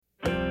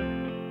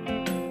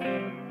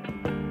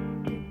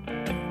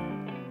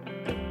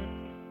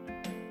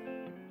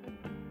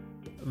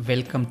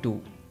Welcome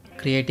to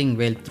Creating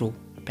Wealth Through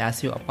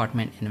Passive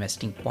Apartment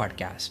Investing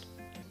podcast.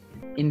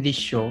 In this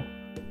show,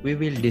 we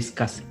will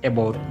discuss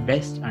about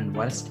best and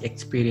worst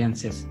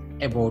experiences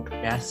about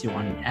passive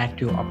and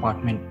active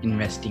apartment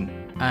investing.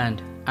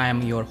 And I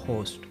am your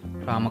host,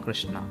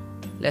 Ramakrishna.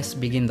 Let's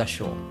begin the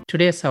show.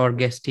 Today's our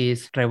guest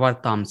is Trevor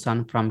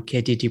Thompson from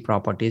KTT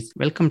Properties.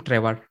 Welcome,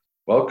 Trevor.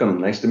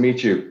 Welcome. Nice to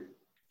meet you.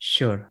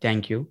 Sure,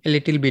 thank you. A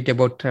little bit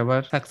about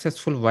Trevor,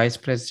 successful vice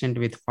president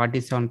with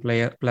 47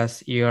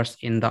 plus years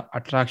in the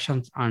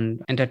attractions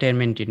and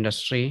entertainment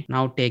industry,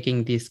 now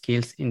taking these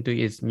skills into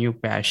his new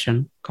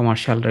passion,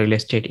 commercial real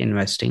estate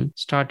investing.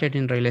 Started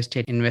in real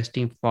estate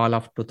investing fall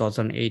of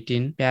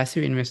 2018,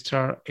 passive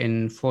investor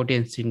in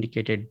 14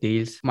 syndicated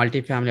deals,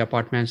 multifamily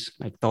apartments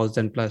like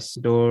 1,000 plus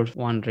doors,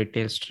 one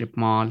retail strip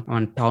mall,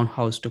 one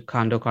townhouse to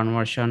condo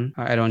conversion,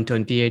 around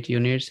 28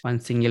 units, one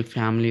single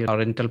family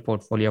rental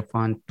portfolio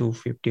fund,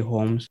 250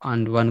 homes,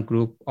 and one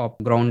group of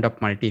ground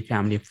up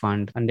multifamily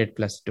fund, 100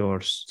 plus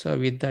doors. So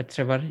with that,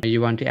 Trevor, you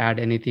want to add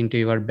anything to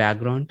your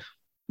background?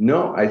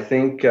 No, I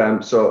think I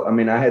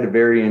had a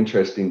very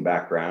interesting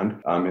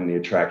background in the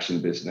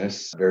attraction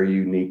business, very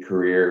unique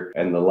career.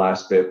 And the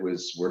last bit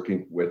was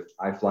working with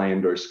iFly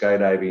Indoor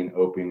Skydiving,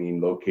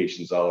 opening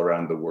locations all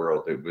around the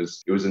world. It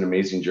was an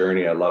amazing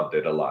journey. I loved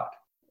it a lot.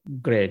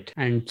 Great.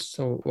 And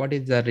so what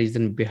is the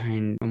reason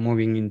behind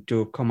moving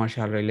into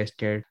commercial real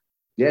estate?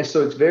 Yeah,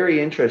 so it's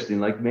very interesting.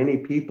 Like many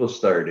people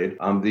started,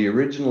 the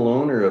original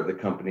owner of the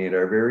company at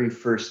our very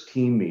first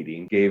team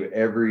meeting gave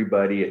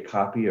everybody a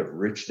copy of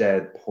Rich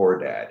Dad, Poor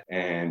Dad.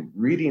 And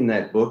reading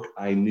that book,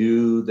 I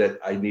knew that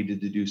I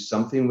needed to do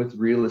something with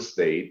real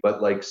estate.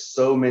 But like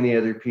so many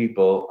other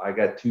people, I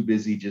got too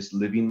busy just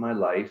living my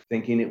life,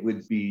 thinking it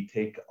would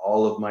take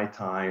all of my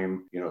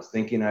time,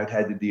 thinking I'd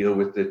had to deal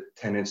with the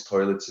tenants'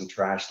 toilets and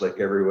trash like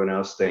everyone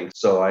else thinks.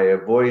 So I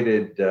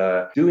avoided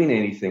doing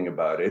anything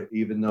about it,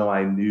 even though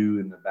I knew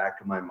in the back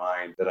of my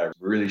mind that I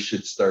really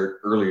should start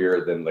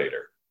earlier than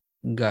later.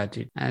 Got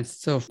it. And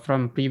so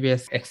from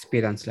previous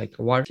experience, like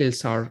what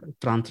skills are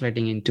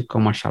translating into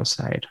commercial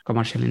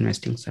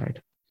investing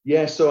side?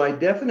 Yeah, so I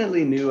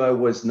definitely knew I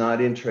was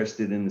not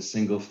interested in the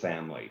single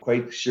family.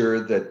 Quite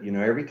sure that,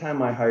 every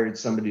time I hired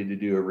somebody to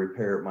do a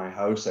repair at my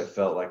house, I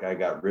felt like I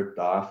got ripped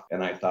off.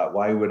 And I thought,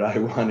 why would I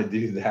want to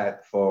do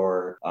that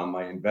for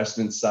my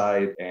investment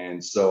side?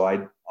 And so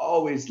I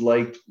always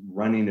liked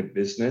running a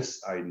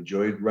business. I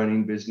enjoyed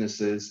running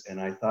businesses. And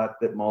I thought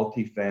that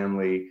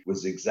multifamily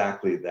was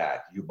exactly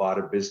that. You bought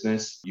a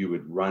business, you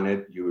would run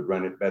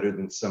it better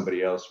than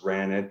somebody else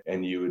ran it,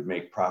 and you would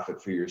make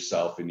profit for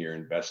yourself and your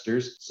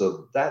investors.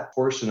 So that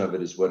portion of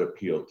it is what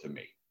appealed to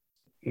me.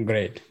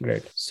 Great.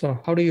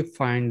 So how do you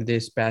find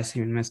these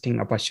passive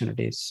investing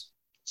opportunities?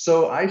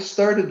 So I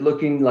started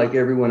looking like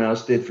everyone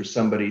else did for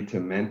somebody to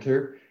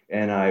mentor.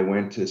 And I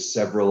went to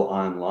several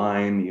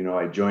online.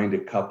 I joined a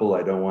couple.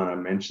 I don't want to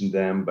mention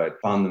them,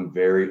 but found them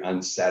very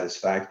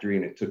unsatisfactory.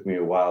 And it took me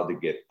a while to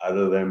get out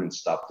of them and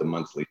stop the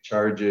monthly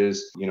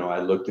charges.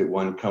 I looked at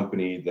one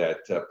company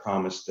that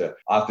promised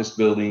office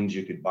buildings.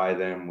 You could buy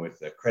them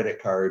with a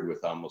credit card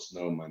with almost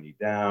no money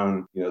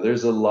down.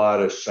 There's a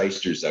lot of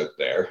shysters out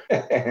there.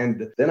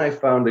 And then I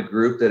found a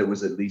group that it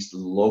was at least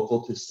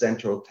local to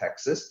Central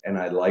Texas. And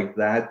I liked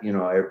that.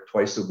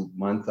 Twice a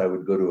month I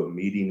would go to a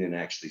meeting and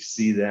actually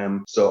see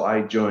them. So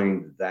I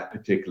joined that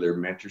particular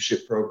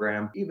mentorship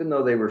program. Even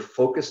though they were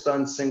focused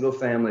on single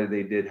family,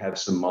 they did have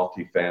some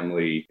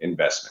multifamily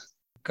investment.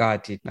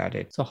 Got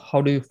it. So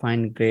how do you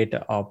find great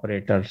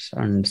operators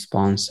and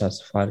sponsors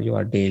for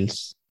your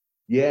deals?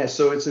 Yeah,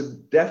 so it's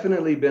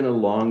definitely been a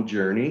long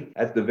journey.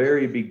 At the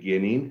very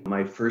beginning,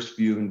 my first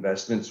few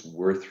investments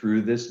were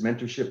through this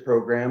mentorship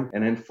program.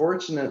 And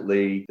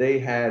unfortunately, they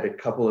had a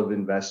couple of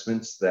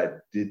investments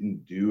that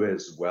didn't do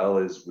as well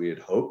as we had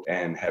hoped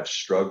and have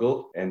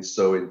struggled. And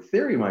so in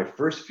theory, my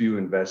first few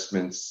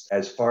investments,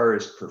 as far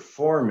as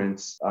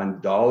performance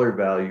on dollar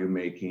value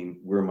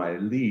making, were my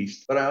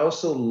least. But I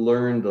also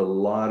learned a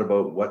lot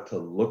about what to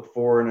look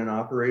for in an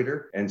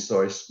operator. And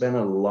so I spent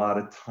a lot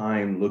of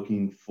time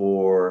looking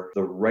for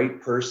the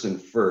right person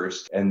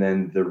first and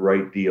then the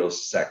right deal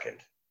second.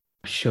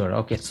 Sure.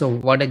 Okay. So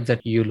what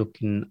exactly you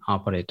look in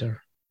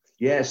operator?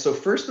 Yeah, so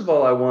first of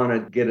all, I want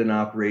to get an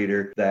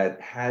operator that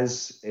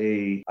has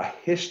a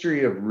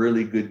history of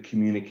really good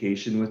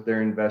communication with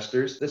their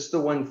investors. That's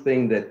the one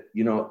thing that,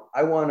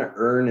 I want to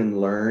earn and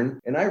learn.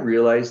 And I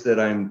realize that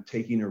I'm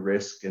taking a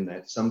risk and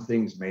that some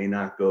things may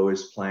not go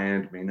as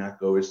planned, may not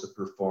go as the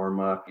pro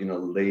forma,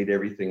 laid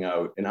everything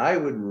out. And I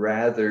would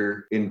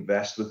rather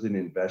invest with an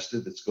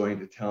investor that's going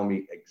to tell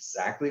me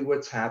exactly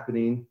what's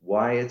happening,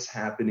 why it's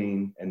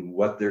happening, and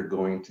what they're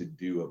going to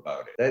do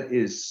about it. That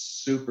is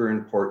super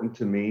important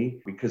to me,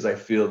 because I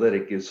feel that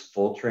it gives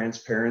full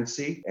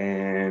transparency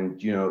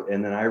and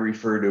then I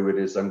refer to it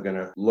as I'm going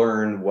to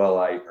learn while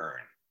I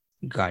earn.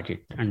 Got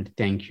it. And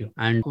thank you.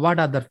 And what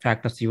other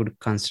factors you would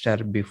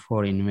consider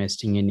before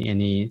investing in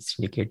any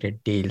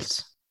syndicated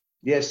deals?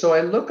 Yeah, so I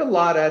look a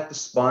lot at the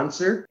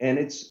sponsor, and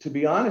it's, to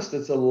be honest,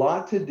 it's a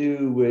lot to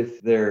do with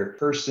their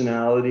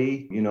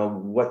personality,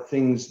 what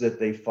things that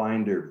they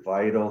find are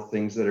vital,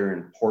 things that are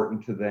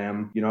important to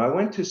them. I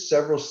went to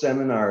several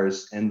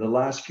seminars, and the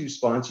last few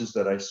sponsors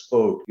that I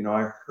spoke,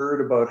 I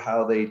heard about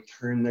how they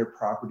turn their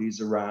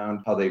properties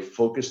around, how they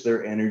focus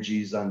their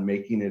energies on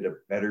making it a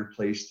better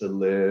place to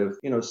live.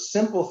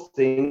 Simple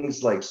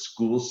things like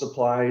school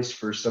supplies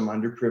for some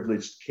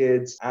underprivileged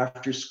kids,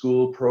 after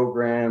school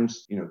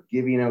programs,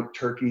 giving out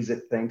turkeys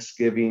at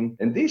Thanksgiving.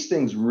 And these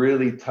things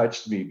really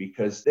touched me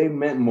because they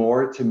meant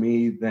more to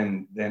me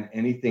than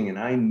anything. And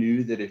I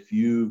knew that if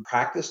you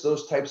practice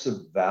those types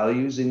of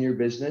values in your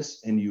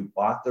business and you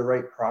bought the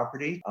right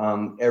property,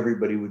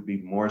 everybody would be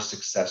more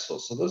successful.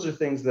 So those are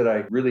things that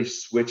I really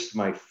switched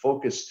my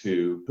focus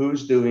to: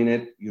 who's doing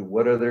it,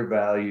 what are their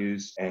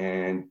values,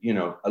 and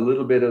a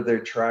little bit of their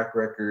track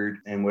record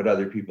and what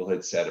other people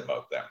had said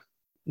about them.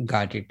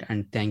 Got it.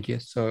 And thank you.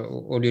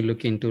 So would you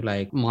look into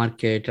like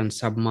market and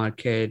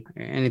sub-market,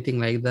 anything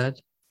like that?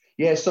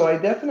 Yeah, so I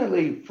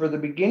definitely, for the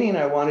beginning,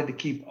 I wanted to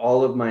keep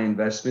all of my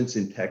investments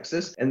in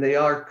Texas, and they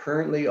are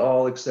currently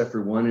all except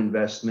for one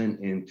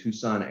investment in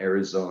Tucson,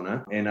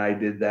 Arizona. And I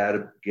did that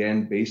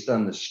again based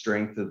on the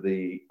strength of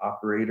the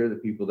operator, the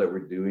people that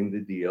were doing the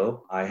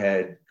deal. I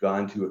had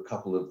gone to a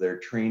couple of their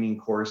training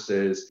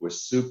courses,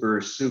 was super,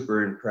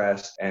 super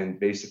impressed, and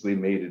basically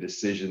made a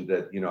decision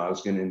that, I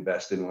was going to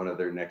invest in one of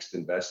their next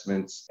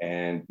investments.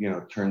 And,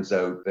 turns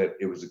out that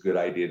it was a good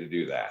idea to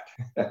do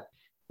that.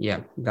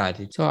 Yeah,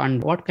 got it. So,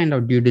 and what kind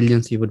of due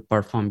diligence you would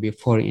perform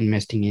before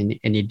investing in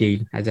any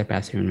deal as a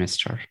passive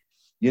investor?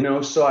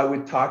 So I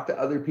would talk to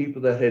other people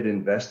that had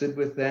invested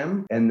with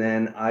them. And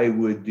then I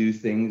would do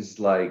things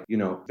like,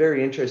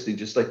 very interesting,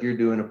 just like you're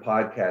doing a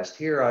podcast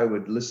here, I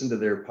would listen to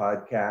their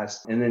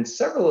podcast. And then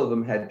several of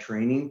them had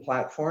training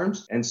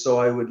platforms. And so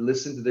I would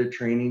listen to their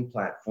training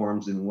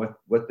platforms and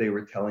what they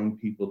were telling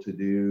people to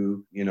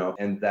do,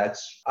 and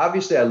that's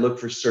obviously I look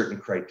for certain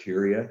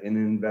criteria in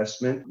an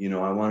investment.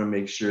 I want to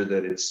make sure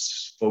that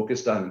it's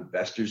focused on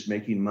investors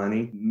making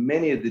money.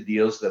 Many of the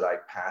deals that I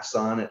pass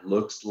on, it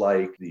looks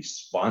like the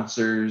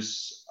sponsors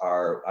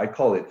are, I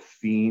call it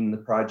feeing the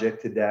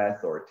project to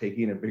death or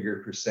taking a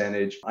bigger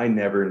percentage. I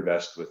never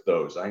invest with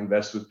those. I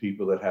invest with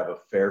people that have a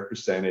fair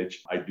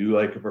percentage. I do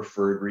like a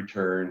preferred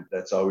return.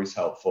 That's always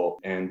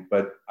helpful.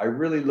 But I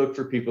really look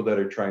for people that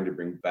are trying to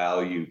bring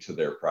value to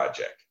their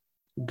project.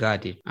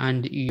 Got it.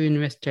 And you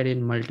invested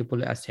in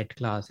multiple asset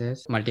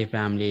classes,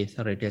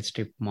 multifamilies, retail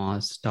strip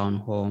malls,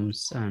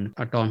 townhomes, and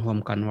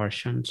townhome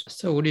conversions.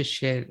 So would you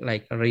share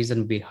like a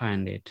reason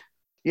behind it?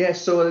 Yeah,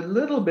 so a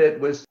little bit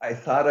was I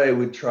thought I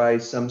would try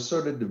some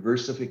sort of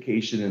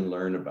diversification and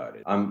learn about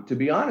it. To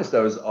be honest,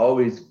 I was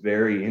always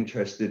very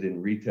interested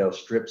in retail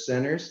strip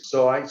centers.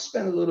 So I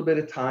spent a little bit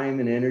of time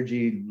and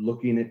energy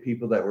looking at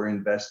people that were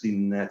investing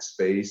in that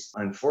space.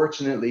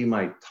 Unfortunately,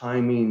 my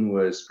timing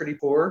was pretty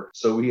poor.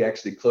 So we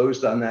actually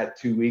closed on that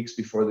 2 weeks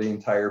before the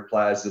entire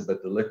plaza,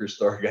 but the liquor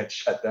store got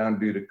shut down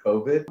due to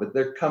COVID. But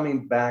they're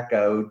coming back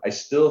out. I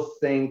still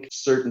think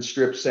certain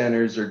strip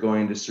centers are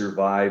going to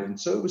survive. And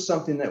so it was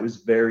something that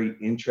was very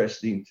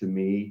interesting to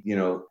me,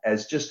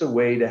 as just a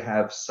way to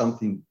have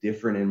something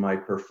different in my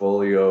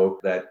portfolio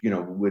that,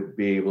 would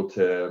be able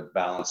to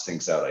balance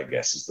things out, I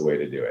guess is the way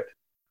to do it.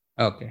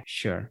 Okay,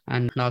 sure.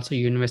 And also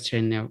you invested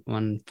in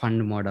one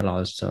fund model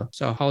also.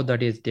 So how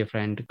that is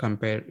different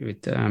compared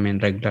with,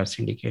 regular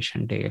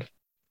syndication deal?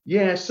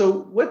 Yeah, so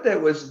what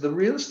that was, the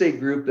real estate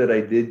group that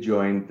I did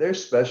join, their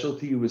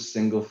specialty was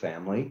single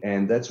family,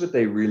 and that's what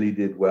they really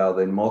did well.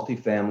 Then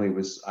multifamily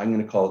was, I'm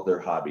going to call it their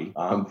hobby.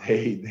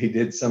 They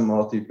did some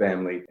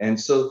multifamily, and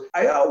so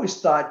I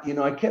always thought,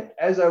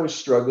 as I was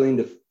struggling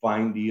to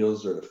find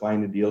deals or to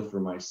find a deal for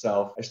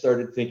myself, I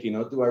started thinking,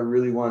 do I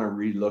really want to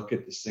relook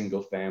at the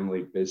single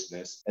family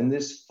business? And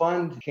this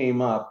fund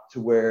came up to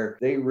where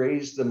they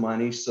raised the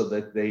money so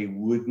that they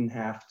wouldn't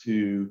have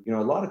to, a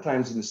lot of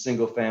times in the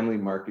single family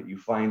market, you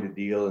find a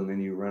deal and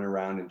then you run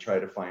around and try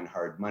to find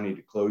hard money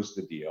to close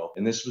the deal.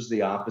 And this was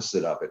the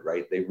opposite of it,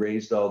 right? They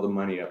raised all the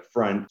money up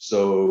front.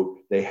 So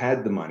they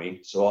had the money.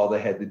 So all they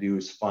had to do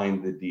was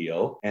find the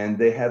deal. And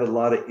they had a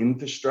lot of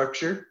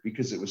infrastructure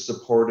because it was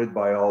supported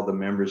by all the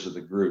members of the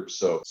group.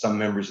 So some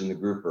members in the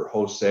group are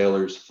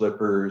wholesalers,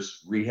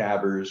 flippers,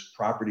 rehabbers,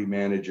 property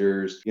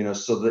managers,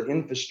 so the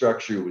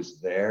infrastructure was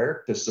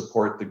there to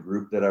support the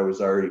group that I was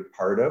already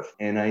part of.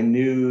 And I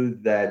knew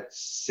that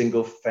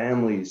single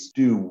families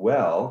do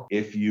well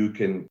if you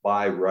can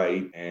buy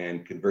right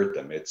and convert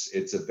them.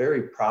 It's a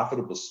very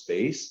profitable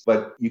space,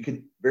 but you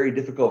could very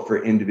difficult for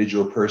an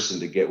individual person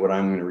to get what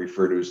I'm going to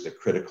refer to as the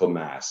critical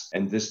mass.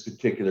 And this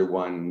particular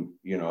one,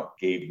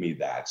 gave me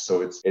that.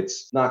 So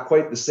it's not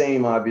quite the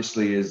same,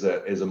 obviously, as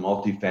a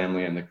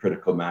multifamily and the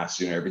critical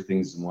mass,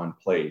 everything's in one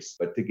place.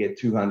 But to get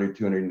 200,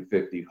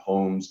 250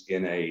 homes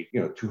in a,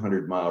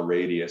 200-mile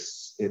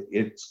radius,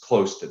 it's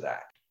close to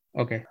that.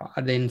 Okay.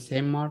 Are they in the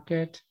same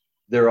market?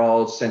 They're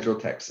all Central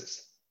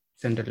Texas.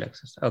 Central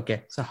Texas.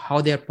 Okay. So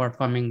how they are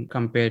performing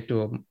compared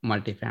to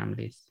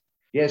multifamilies?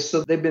 Yeah,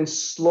 so they've been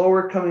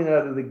slower coming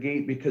out of the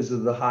gate because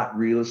of the hot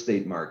real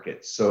estate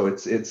market. So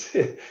it's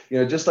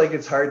just like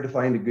it's hard to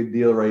find a good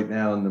deal right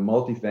now in the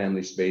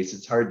multifamily space,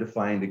 it's hard to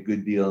find a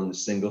good deal in the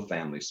single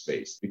family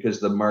space because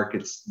the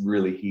market's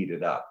really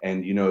heated up.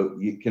 And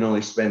you can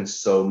only spend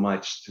so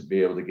much to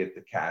be able to get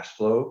the cash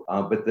flow.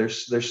 But they're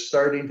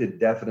starting to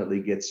definitely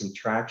get some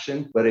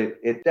traction, but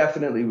it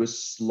definitely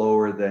was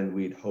slower than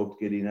we'd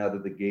hoped getting out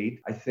of the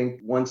gate. I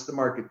think once the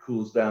market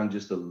cools down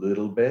just a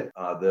little bit,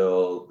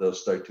 they'll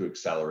start to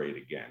accelerate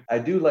again. I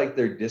do like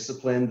their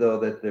discipline, though,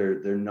 that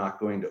they're not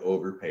going to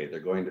overpay. They're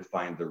going to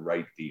find the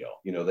right deal.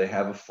 They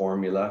have a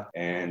formula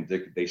and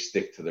they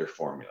stick to their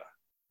formula.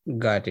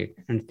 Got it.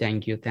 And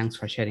thank you. Thanks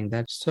for sharing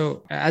that.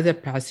 So, as a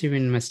passive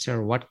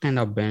investor, what kind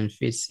of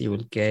benefits you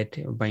will get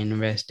by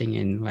investing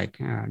in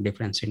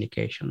different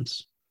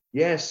syndications?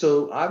 Yeah,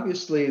 so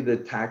obviously the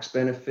tax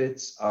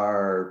benefits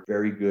are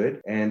very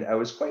good. And I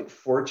was quite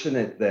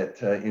fortunate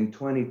that in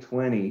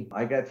 2020,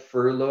 I got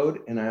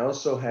furloughed and I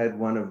also had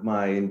one of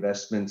my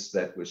investments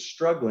that was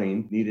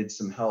struggling, needed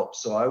some help.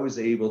 So I was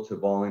able to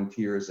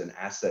volunteer as an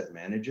asset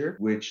manager,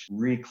 which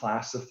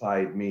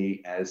reclassified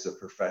me as a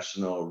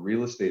professional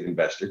real estate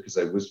investor because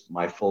I was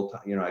my full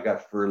time, I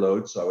got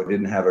furloughed, so I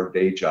didn't have a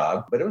day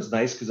job. But it was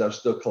nice because I was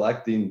still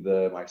collecting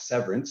my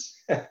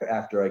severance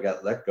after I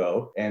got let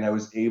go. And I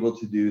was able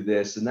to do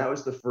this. And that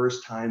was the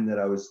first time that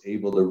I was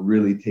able to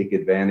really take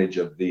advantage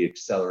of the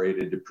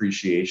accelerated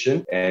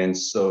depreciation. And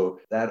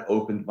so that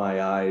opened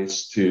my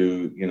eyes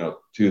to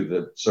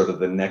the sort of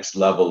the next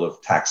level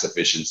of tax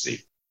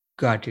efficiency.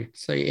 Got it.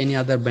 So any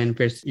other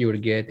benefits you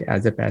would get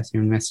as a passive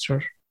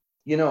investor?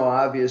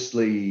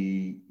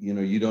 Obviously,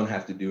 you don't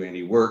have to do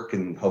any work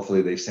and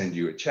hopefully they send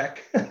you a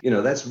check.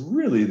 That's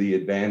really the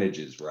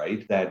advantages,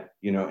 right? That,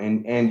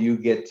 and you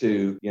get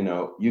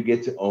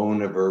to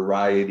own a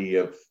variety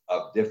of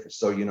different.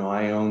 So,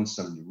 I own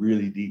some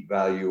really deep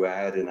value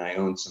add and I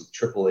own some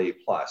AAA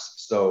plus.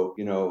 So,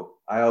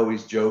 I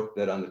always joke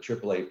that on the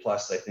AAA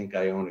plus, I think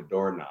I own a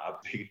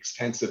doorknob, big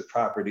expensive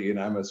property, and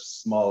I'm a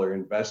smaller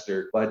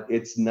investor. But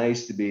it's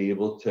nice to be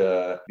able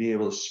to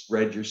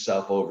spread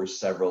yourself over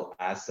several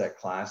asset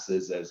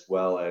classes, as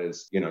well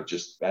as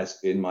just as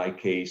in my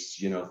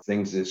case,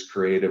 things as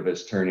creative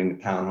as turning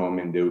the townhome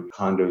into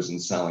condos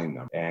and selling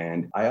them.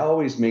 And I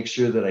always make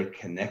sure that I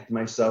connect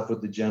myself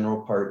with the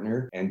general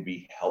partner and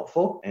be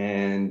helpful,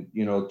 and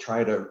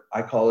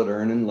I call it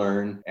earn and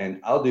learn. And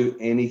I'll do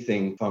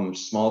anything from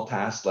small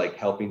tasks like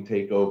helping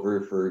take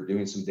over for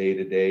doing some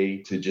day-to-day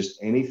to just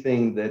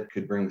anything that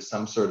could bring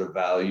some sort of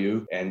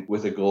value and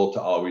with a goal to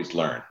always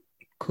learn.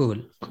 Cool.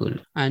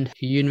 And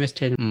you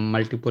invested in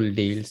multiple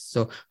deals.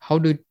 So how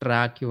do you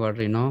track your,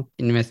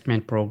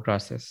 investment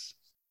progresses?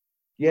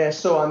 Yeah,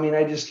 so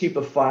I just keep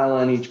a file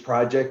on each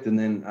project, and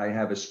then I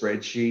have a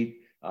spreadsheet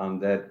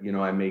that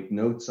I make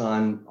notes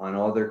on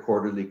all their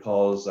quarterly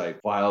calls. I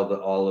file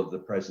all of the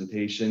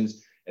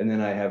presentations. And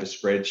then I have a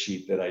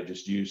spreadsheet that I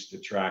just use to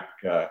track,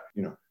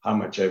 how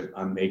much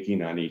I'm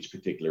making on each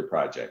particular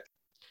project.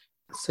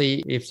 So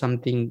if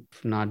something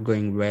not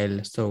going well,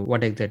 so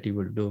what exactly you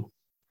will do?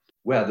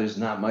 Well, there's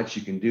not much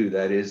you can do.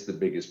 That is the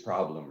biggest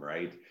problem,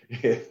 right?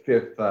 If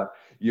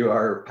you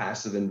are a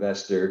passive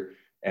investor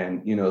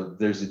and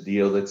there's a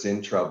deal that's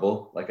in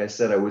trouble, like I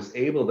said, I was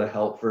able to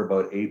help for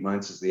about 8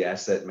 months as the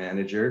asset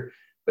manager,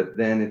 but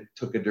then it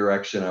took a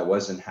direction I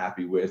wasn't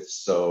happy with.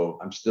 So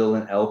I'm still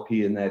an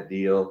LP in that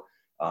deal.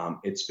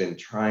 It's been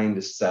trying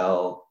to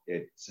sell.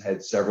 It's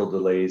had several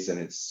delays in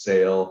its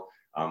sale.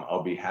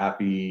 I'll be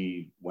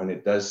happy when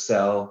it does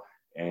sell.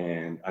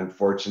 And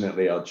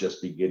unfortunately, I'll just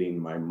be getting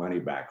my money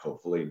back.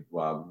 Hopefully,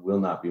 will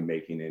not be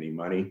making any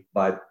money.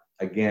 But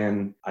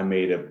again, I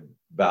made a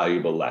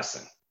valuable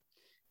lesson.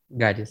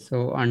 Got it.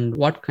 So, and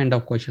what kind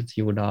of questions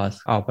you would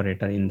ask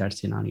operator in that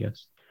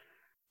scenarios?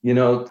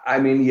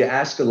 You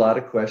ask a lot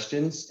of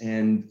questions,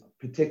 and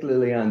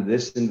particularly on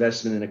this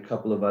investment and a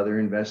couple of other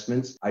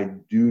investments, I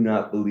do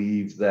not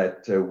believe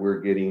that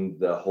we're getting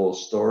the whole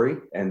story.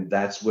 And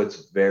that's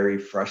what's very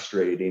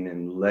frustrating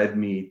and led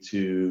me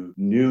to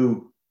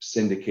new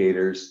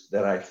syndicators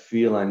that I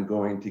feel I'm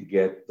going to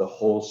get the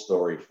whole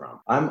story from.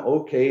 I'm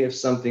okay if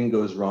something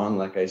goes wrong,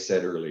 like I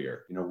said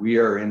earlier. We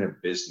are in a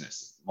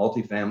business.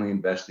 Multifamily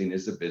investing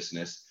is a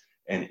business.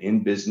 And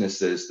in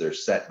businesses,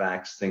 there's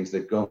setbacks, things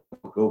that go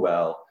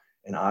well.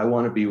 And I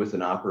want to be with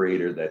an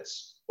operator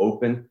that's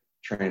open,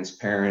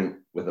 transparent,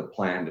 with a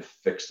plan to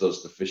fix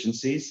those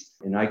deficiencies.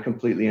 And I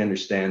completely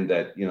understand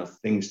that,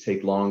 things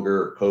take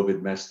longer, or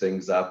COVID messed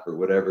things up, or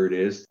whatever it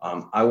is.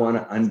 I want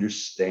to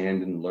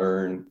understand and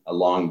learn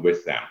along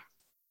with them.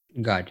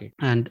 Got it.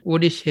 And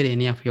would you share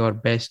any of your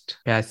best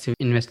passive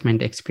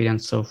investment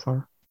experience so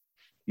far?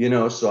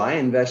 So I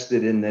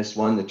invested in this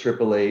one, the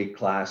AAA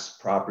class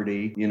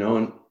property,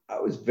 and I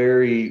was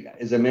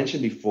as I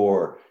mentioned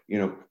before,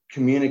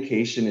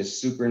 communication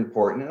is super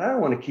important. And I don't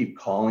want to keep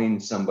calling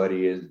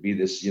somebody as be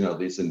this,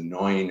 this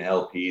annoying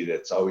LP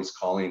that's always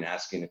calling,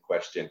 asking a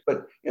question.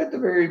 But at the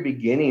very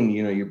beginning,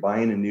 you're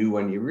buying a new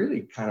one, you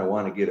really kind of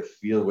want to get a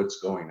feel what's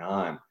going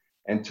on.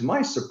 And to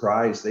my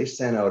surprise, they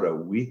sent out a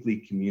weekly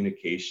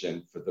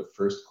communication for the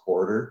first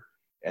quarter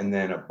and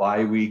then a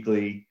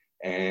bi-weekly,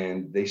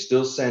 and they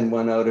still send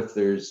one out if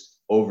there's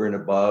over and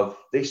above.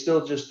 They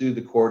still just do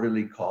the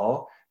quarterly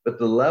call, but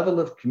the level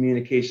of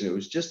communication, it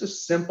was just a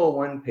simple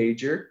one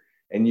pager,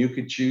 and you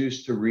could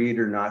choose to read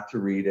or not to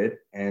read it.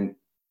 And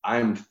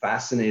I'm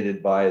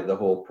fascinated by the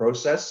whole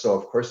process. So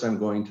of course I'm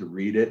going to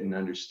read it and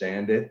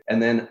understand it.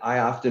 And then I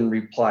often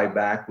reply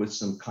back with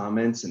some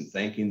comments and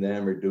thanking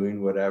them or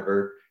doing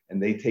whatever.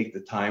 And they take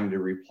the time to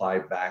reply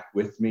back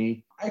with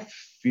me. I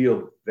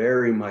feel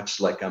very much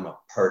like I'm a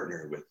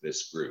partner with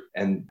this group.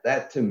 And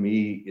that to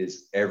me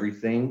is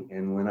everything.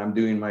 And when I'm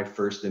doing my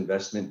first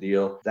investment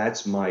deal,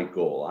 that's my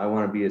goal. I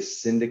want to be a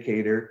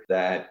syndicator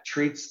that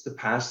treats the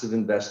passive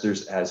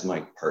investors as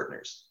my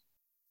partners.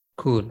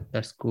 Cool.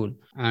 That's cool.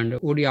 And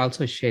would you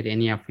also share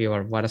any of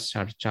your worst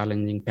or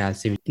challenging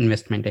passive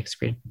investment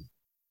experience?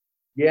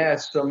 Yeah,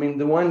 so I mean,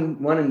 the one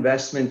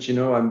investment,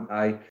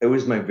 it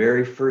was my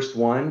very first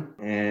one,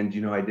 and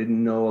I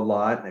didn't know a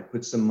lot, and I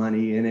put some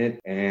money in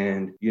it,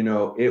 and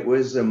it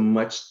was a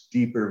much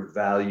deeper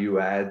value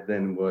add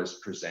than was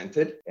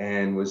presented,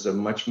 and was a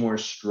much more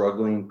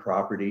struggling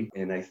property.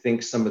 And I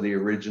think some of the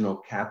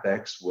original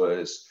capex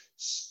was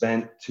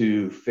spent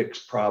to fix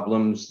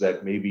problems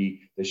that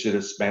maybe they should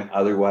have spent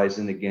otherwise.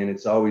 And again,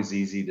 it's always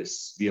easy to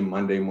be a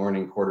Monday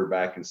morning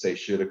quarterback and say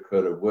shoulda,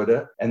 coulda,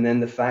 woulda. And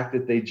then the fact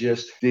that they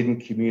just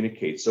didn't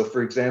communicate. So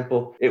for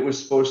example, it was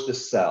supposed to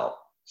sell.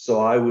 So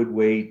I would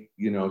wait,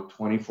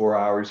 24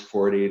 hours,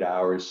 48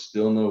 hours,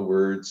 still no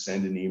words,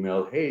 send an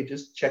email. Hey,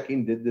 just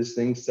checking, did this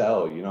thing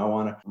sell? I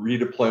want to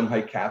redeploy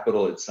my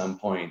capital at some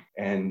point,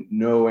 and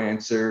no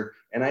answer.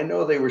 And I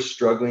know they were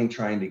struggling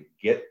trying to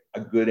get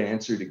a good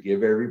answer to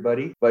give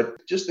everybody,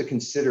 but just the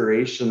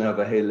consideration of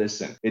hey,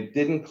 listen, it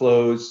didn't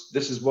close.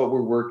 This is what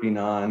we're working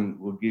on.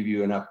 We'll give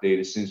you an update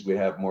as soon as we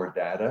have more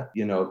data.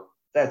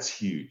 That's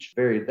huge.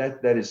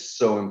 That is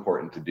so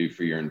important to do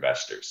for your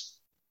investors.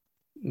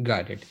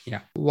 Got it.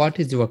 Yeah. What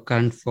is your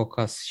current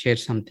focus? Share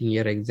something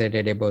you're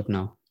excited about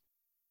now.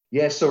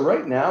 Yeah, so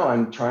right now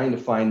I'm trying to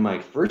find my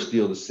first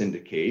deal to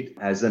syndicate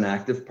as an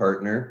active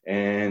partner.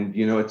 And,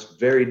 it's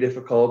very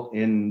difficult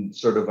in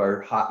sort of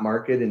our hot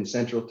market in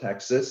Central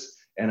Texas.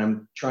 And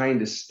I'm trying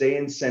to stay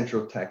in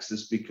Central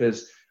Texas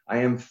because I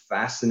am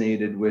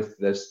fascinated with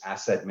this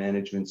asset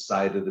management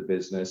side of the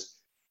business.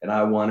 And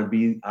I want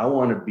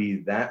to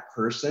be that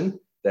person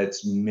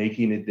that's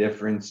making a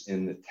difference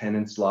in the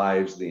tenants'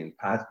 lives, the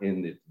impact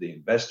in the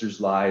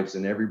investors' lives,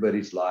 and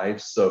everybody's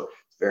lives. So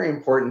very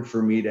important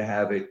for me to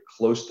have it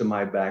close to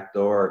my back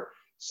door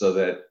so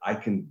that I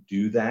can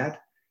do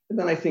that. And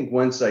then I think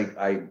once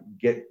I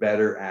get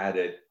better at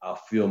it, I'll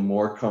feel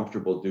more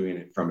comfortable doing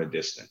it from a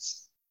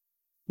distance.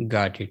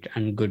 Got it.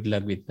 And good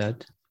luck with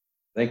that.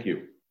 Thank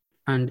you.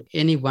 And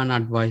any one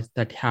advice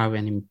that have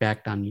an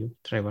impact on you,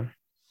 Trevor?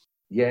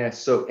 Yeah,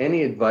 so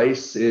any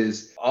advice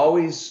is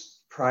always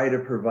try to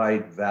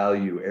provide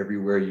value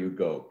everywhere you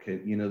go.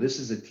 This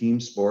is a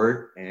team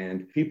sport,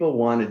 and people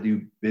want to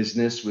do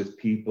business with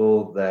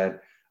people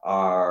that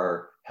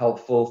are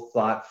helpful,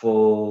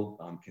 thoughtful,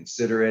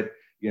 considerate.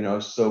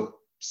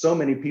 So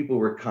many people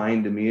were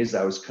kind to me as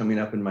I was coming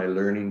up in my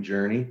learning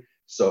journey.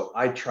 So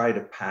I try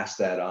to pass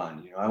that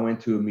on. I went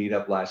to a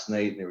meetup last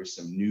night, and there were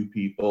some new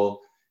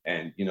people,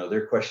 and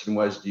their question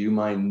was, "Do you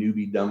mind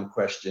newbie dumb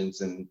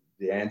questions?" And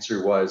the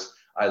answer was,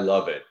 "I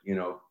love it.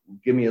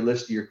 Give me a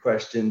list of your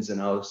questions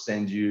and I'll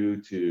send you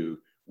to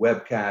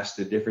webcasts,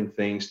 to different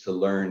things to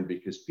learn,"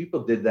 because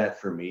people did that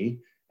for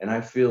me. And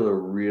I feel a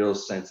real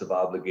sense of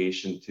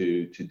obligation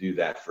to do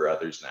that for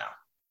others now.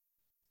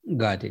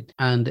 Got it.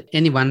 And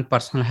any one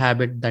personal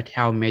habit that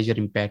have major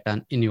impact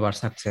in your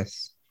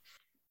success?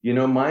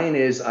 Mine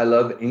is I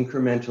love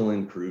incremental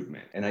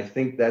improvement. And I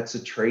think that's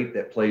a trait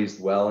that plays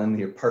well in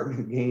the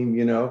apartment game.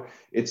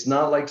 It's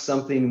not like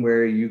something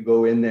where you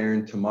go in there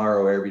and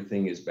tomorrow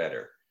everything is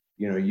better.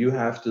 You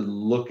have to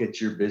look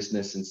at your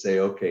business and say,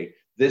 okay,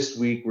 this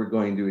week we're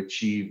going to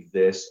achieve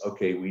this.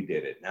 Okay, we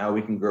did it. Now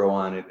we can grow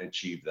on it and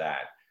achieve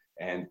that.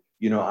 And,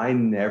 I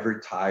never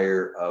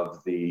tire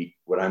of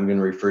what I'm going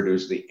to refer to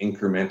as the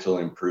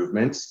incremental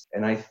improvements.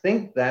 And I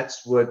think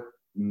that's what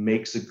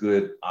makes a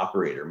good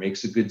operator,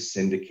 makes a good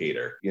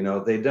syndicator.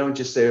 They don't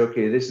just say,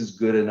 okay, this is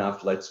good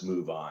enough, let's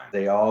move on.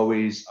 They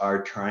always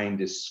are trying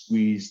to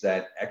squeeze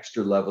that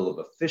extra level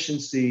of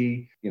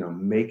efficiency,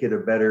 make it a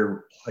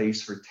better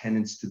place for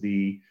tenants to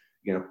be,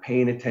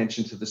 paying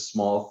attention to the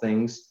small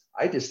things.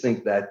 I just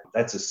think that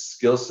that's a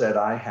skill set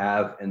I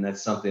have, and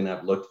that's something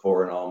I've looked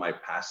for in all my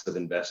passive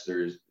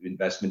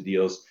investment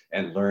deals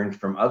and learned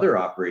from other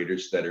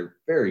operators that are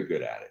very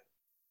good at it.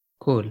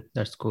 Cool.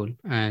 That's cool.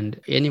 And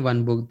any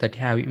one book that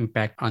have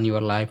impact on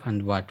your life,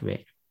 and what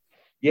way?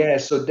 Yeah,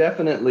 so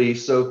definitely.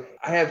 So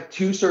I have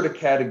two sort of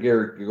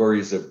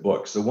categories of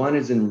books. So one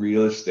is in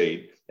real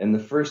estate, and the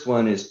first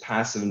one is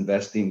Passive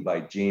Investing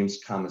by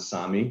James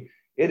Kamasami.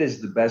 It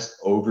is the best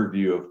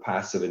overview of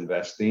passive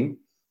investing.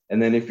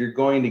 And then if you're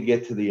going to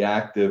get to the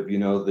active,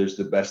 there's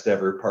the Best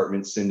Ever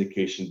Apartment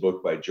Syndication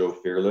book by Joe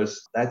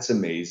Fearless. That's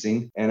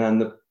amazing. And on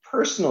the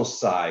personal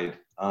side,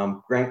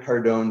 Grant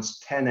Cardone's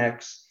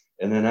 10X.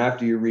 And then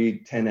after you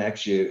read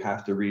 10X, you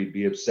have to read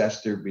Be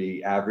Obsessed or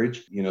Be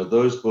Average.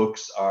 Those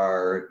books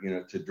are,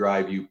 to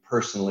drive you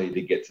personally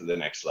to get to the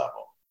next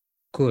level.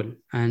 Cool.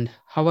 And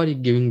how are you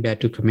giving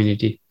back to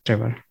community,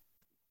 Trevor?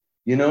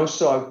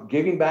 So I'm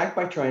giving back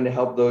by trying to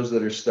help those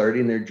that are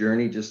starting their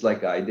journey just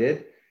like I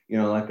did,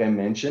 like I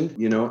mentioned,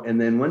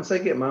 and then once I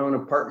get my own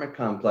apartment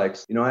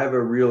complex, I have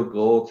a real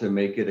goal to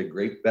make it a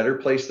better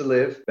place to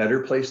live,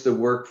 better place to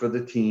work for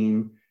the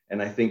team. And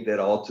I think that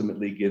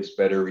ultimately gives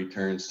better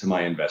returns to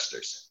my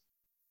investors.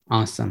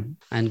 Awesome.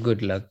 And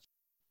good luck.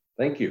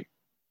 Thank you.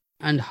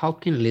 And how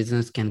can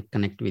listeners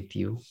connect with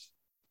you?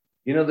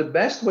 The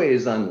best way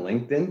is on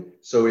LinkedIn.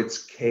 So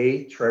it's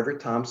K. Trevor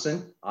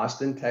Thompson,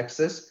 Austin,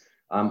 Texas.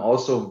 I'm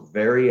also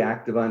very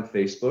active on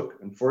Facebook.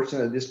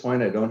 Unfortunately, at this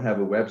point, I don't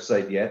have a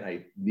website yet.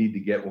 I need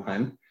to get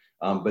one.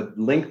 But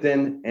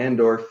LinkedIn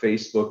and or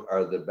Facebook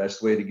are the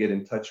best way to get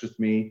in touch with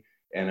me.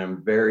 And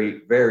I'm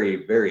very,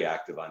 very, very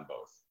active on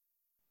both.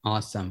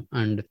 Awesome.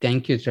 And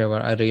thank you, Trevor.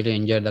 I really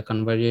enjoyed the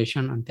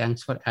conversation and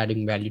thanks for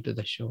adding value to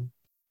the show.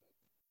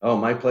 Oh,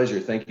 my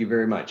pleasure. Thank you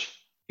very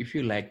much. If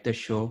you like the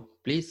show,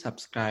 please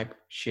subscribe,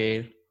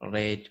 share,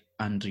 rate,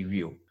 and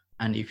review.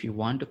 And if you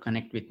want to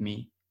connect with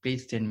me,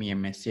 please send me a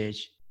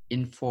message,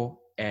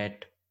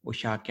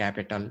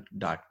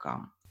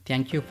 info@ushacapital.com.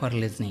 Thank you for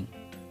listening.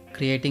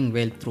 Creating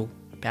Wealth Through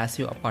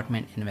Passive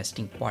Apartment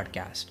Investing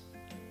Podcast.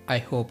 I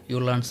hope you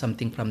learned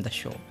something from the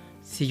show.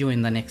 See you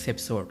in the next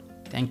episode.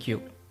 Thank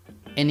you.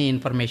 Any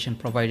information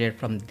provided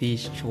from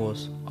these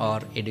shows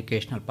are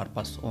educational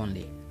purpose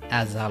only.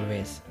 As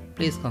always,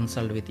 please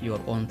consult with your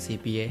own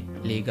CPA,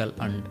 legal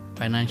and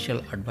financial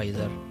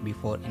advisor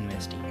before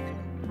investing.